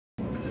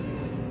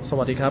ส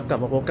วัสดีครับกลับ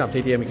มาพบกับ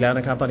TTM อีกแล้ว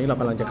นะครับตอนนี้เรา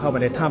กำลังจะเข้าไป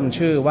ในถ้ำ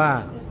ชื่อว่า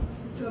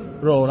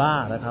โรล่า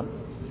นะครับ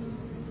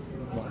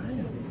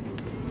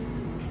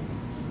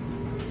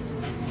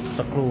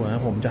สักครู่น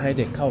ะผมจะให้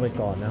เด็กเข้าไป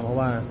ก่อนนะเพราะ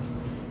ว่า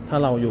ถ้า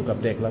เราอยู่กับ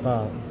เด็กแล้วก็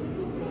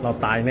เรา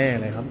ตายแน่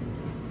เลยครับ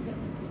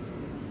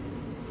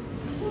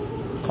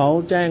เขา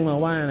แจ้งมา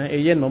ว่านะเอ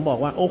เย่นผมบอก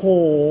ว่าโอ้โห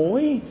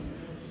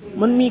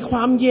มันมีคว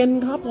ามเย็น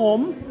ครับผม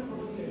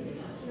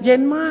เย็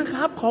นมากค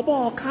รับขอบ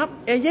อกครับ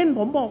เอเย่นผ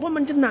มบอกว่า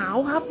มันจะหนาว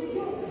ครับ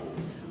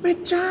แม่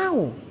เจ้า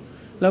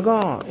แล้วก็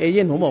เอเ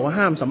ย่นผมบอกว่า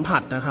ห้ามสัมผั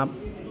สนะครับ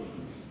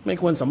ไม่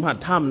ควรสัมผัส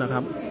ถ้ำนะค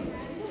รับ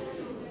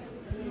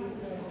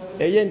เ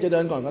อเย่นจะเดิ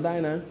นก่อนก็ได้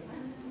นะ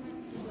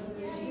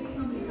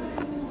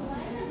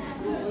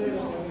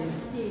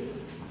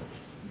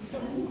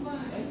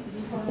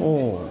โอ้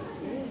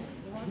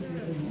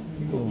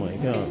my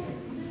god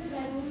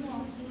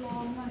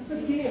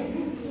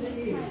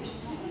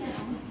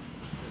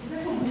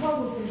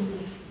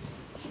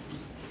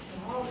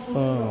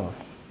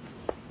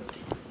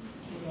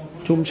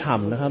ชุ่มฉ่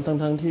ำนะครับ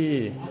ทั้งที่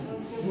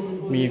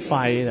มีไฟ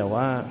แต่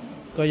ว่า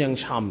ก็ยัง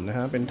ฉ่ำนะค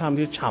รับเป็นถ้ำ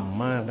ที่ฉ่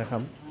ำมากนะครั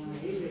บ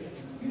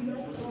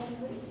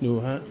ดู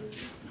ฮะ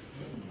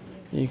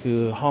นี่คือ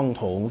ห้อง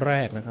โถงแร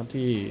กนะครับ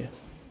ที่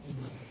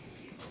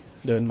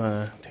เดินมา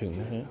ถึง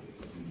นะฮะ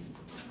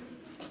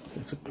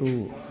สักครู่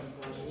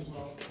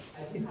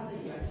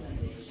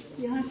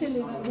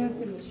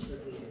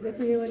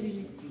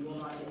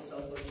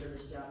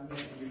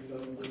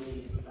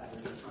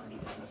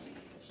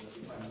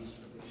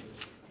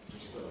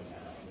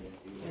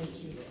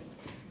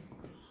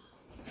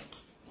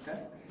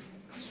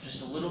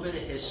Just a little bit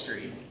of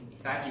history.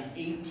 Back in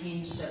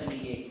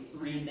 1878,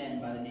 three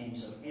men by the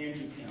names of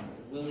Andrew Campbell,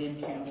 William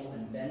Campbell,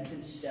 and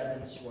Benton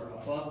Stebbins were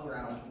above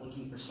ground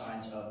looking for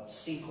signs of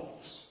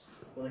sinkholes.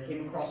 Well, they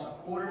came across a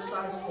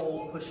quarter-sized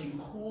hole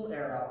pushing cool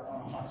air out on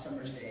a hot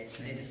summer's day,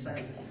 so they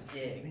decided to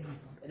dig.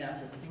 And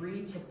after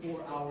 3 to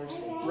 4 hours,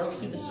 they broke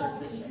through the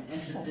surface and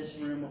entered this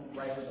room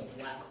right where the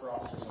black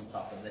cross is on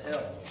top of the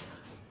hill.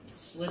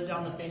 Slid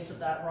down the face of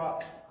that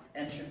rock,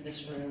 entered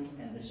this room,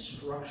 and this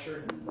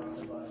structure in front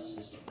of us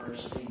is the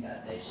first thing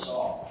that they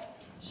saw.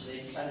 So they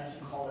decided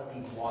to call it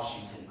the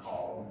Washington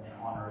Column in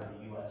honor of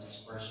the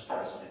U.S.'s first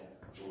president,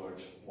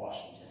 George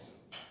Washington.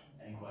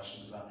 Any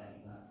questions about any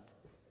of that?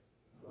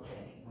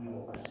 Okay, we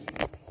will proceed.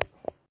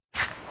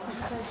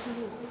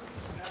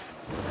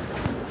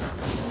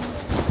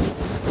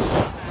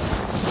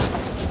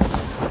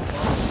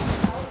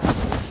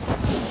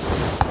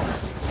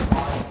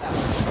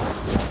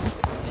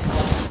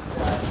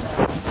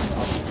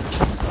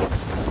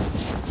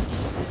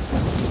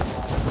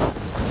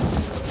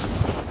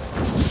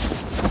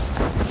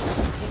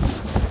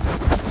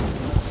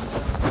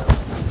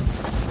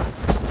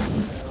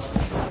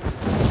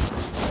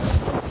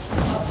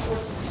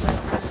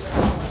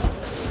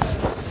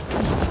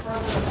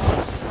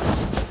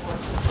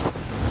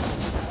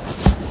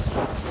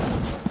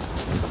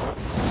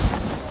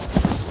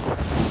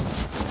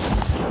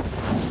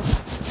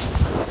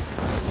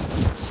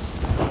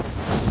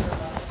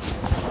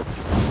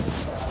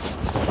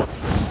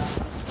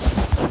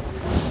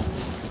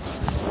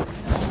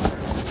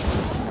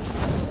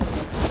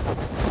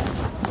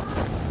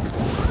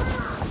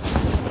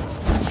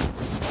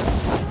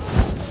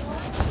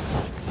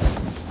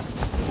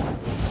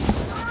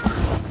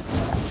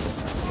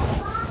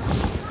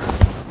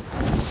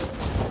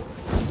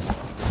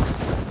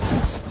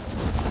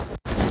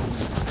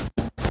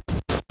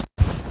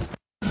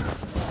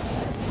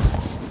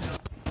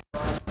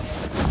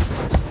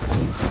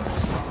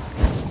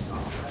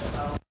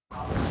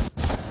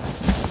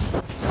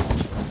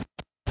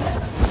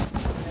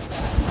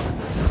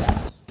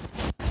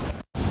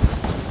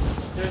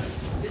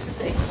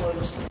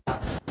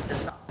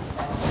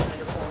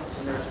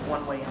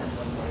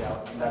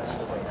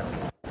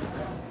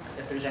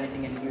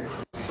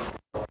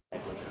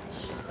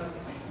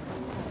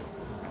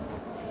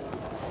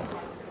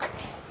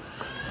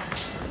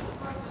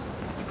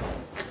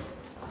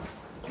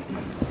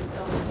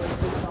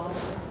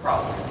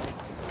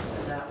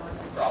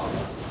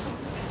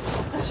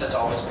 This has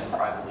always been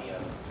privately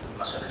owned. You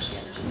must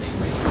understand there's a big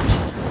difference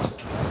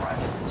between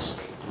private and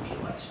state to be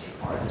like state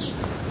parks.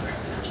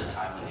 There's a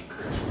time when they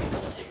encouraged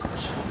people to take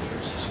personal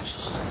meters using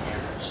systems and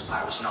cameras.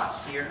 I was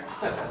not here.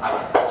 I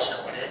would also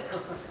fit,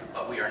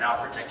 but we are now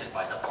protected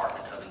by the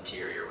Department of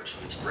Interior, which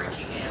means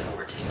breaking and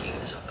overtaking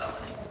is a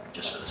felony,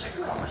 just for the sake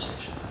of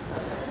conversation.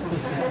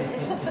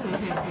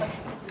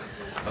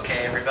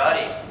 Okay,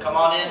 everybody, come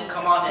on in,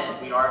 come on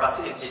in. We are about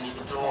to continue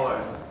the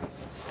tour.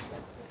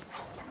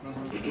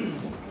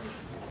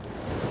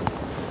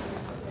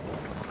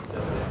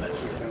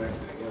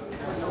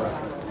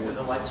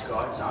 The lights go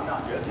out, so I'm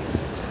not joking.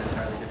 It's an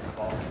entirely different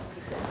ball.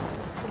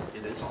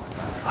 It is on.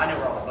 I know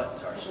where all the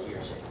buttons are, so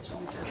you're safe. It's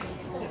on.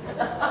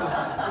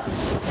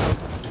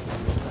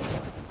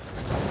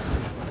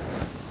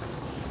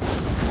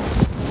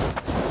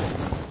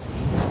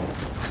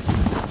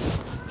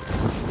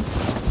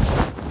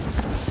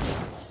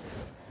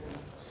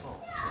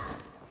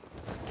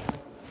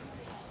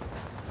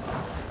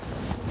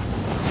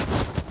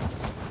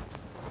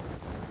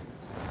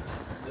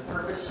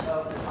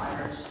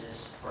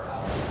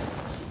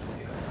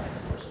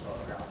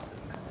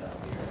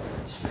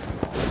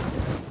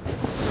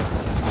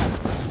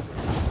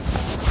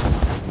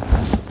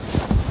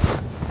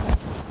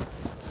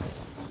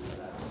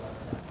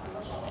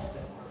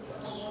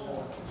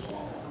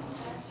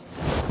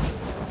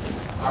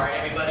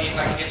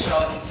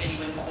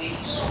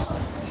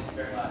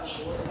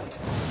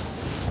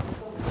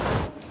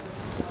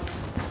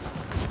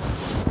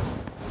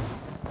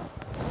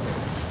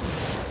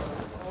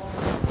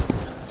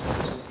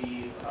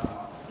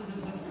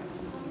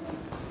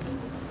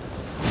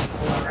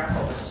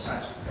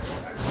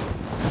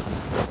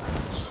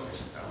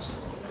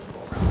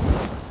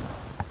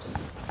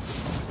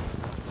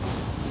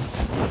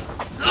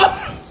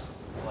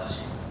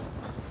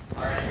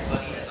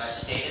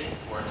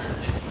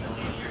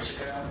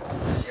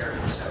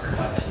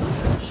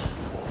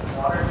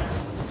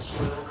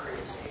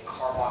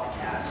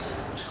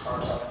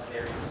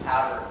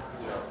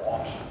 they're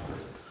walking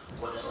through.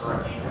 What is the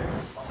remainder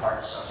is the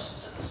hard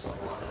substances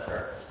below that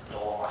are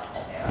dolomite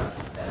and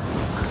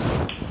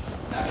bedrock.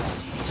 Now you can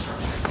see these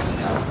structures coming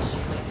out of the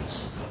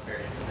ceilings. Look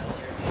very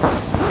familiar.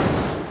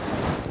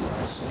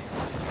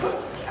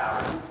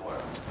 Cavern floor.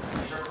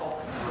 These are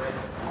called grid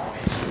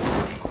formations.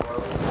 They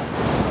grow.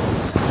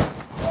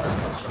 Water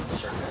comes from the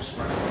surface,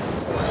 running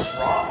towards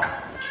rock,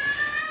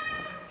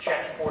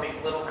 transporting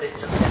little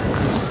bits of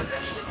minerals.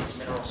 Eventually, these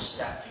minerals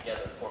stack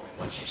together, forming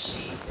what you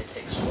see. It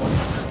takes 120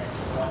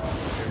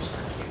 years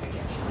per cubic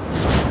inch,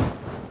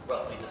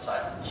 roughly the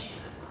size of cheese.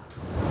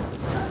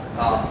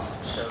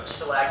 So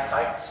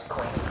stalactites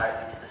cling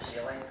tightly to the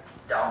ceiling.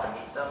 Down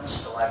beneath them,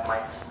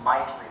 stalagmites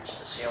might reach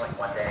the ceiling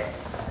one day.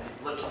 And if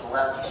you look to the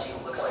left, you see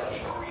what looks like a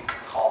Greek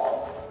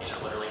column. These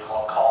are literally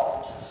called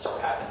columns. This is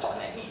what happens when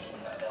they meet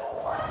in the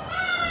middle line.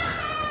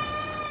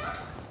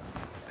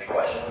 Any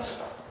questions?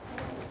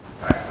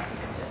 All right, we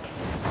can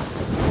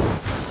continue.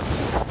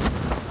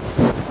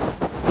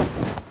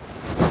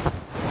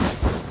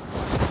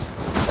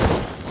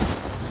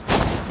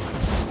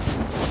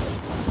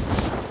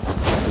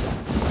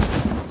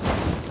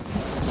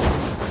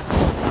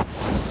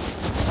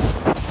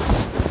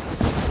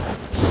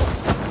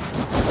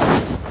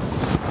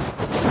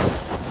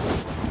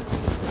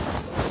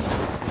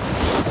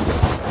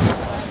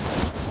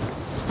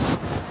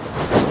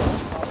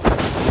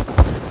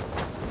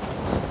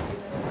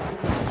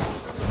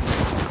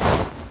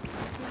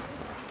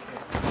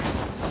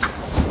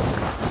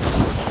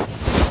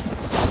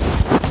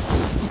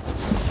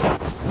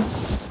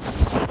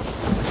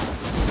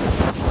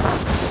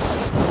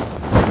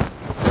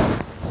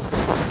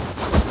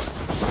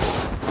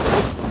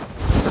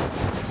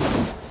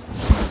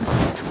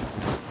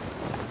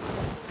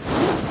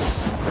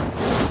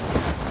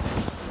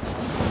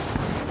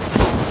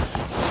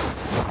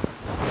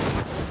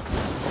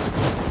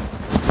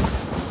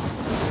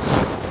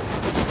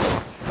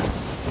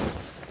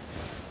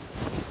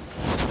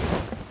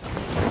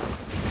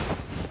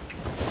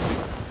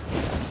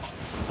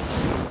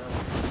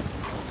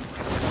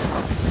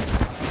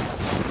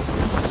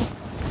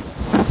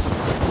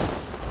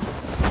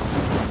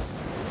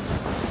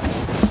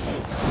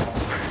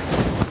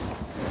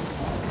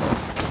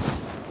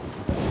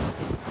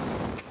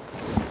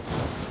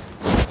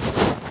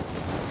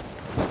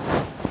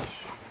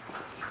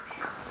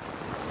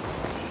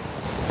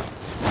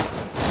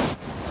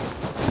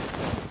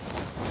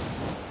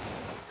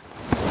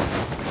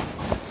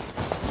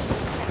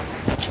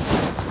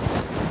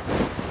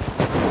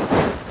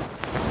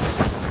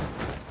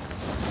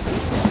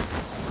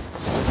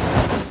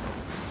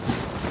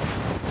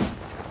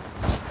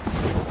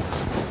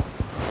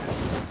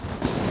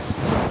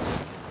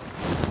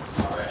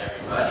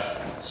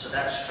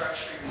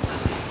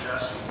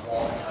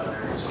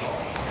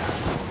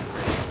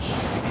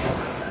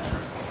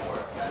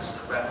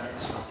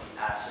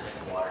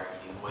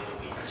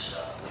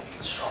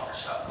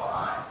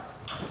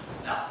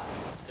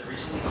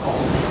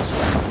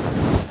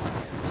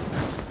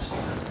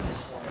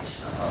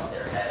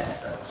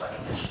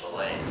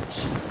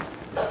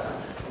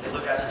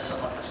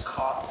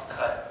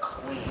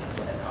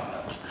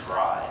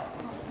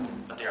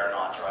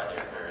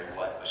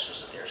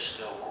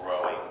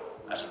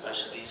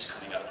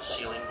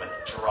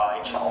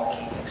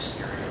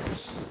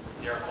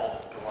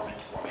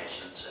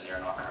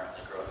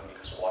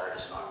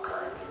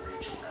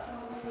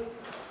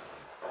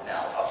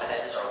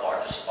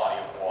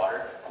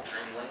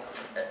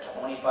 At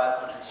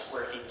 2,500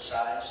 square feet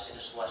size, it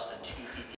is less than 2 feet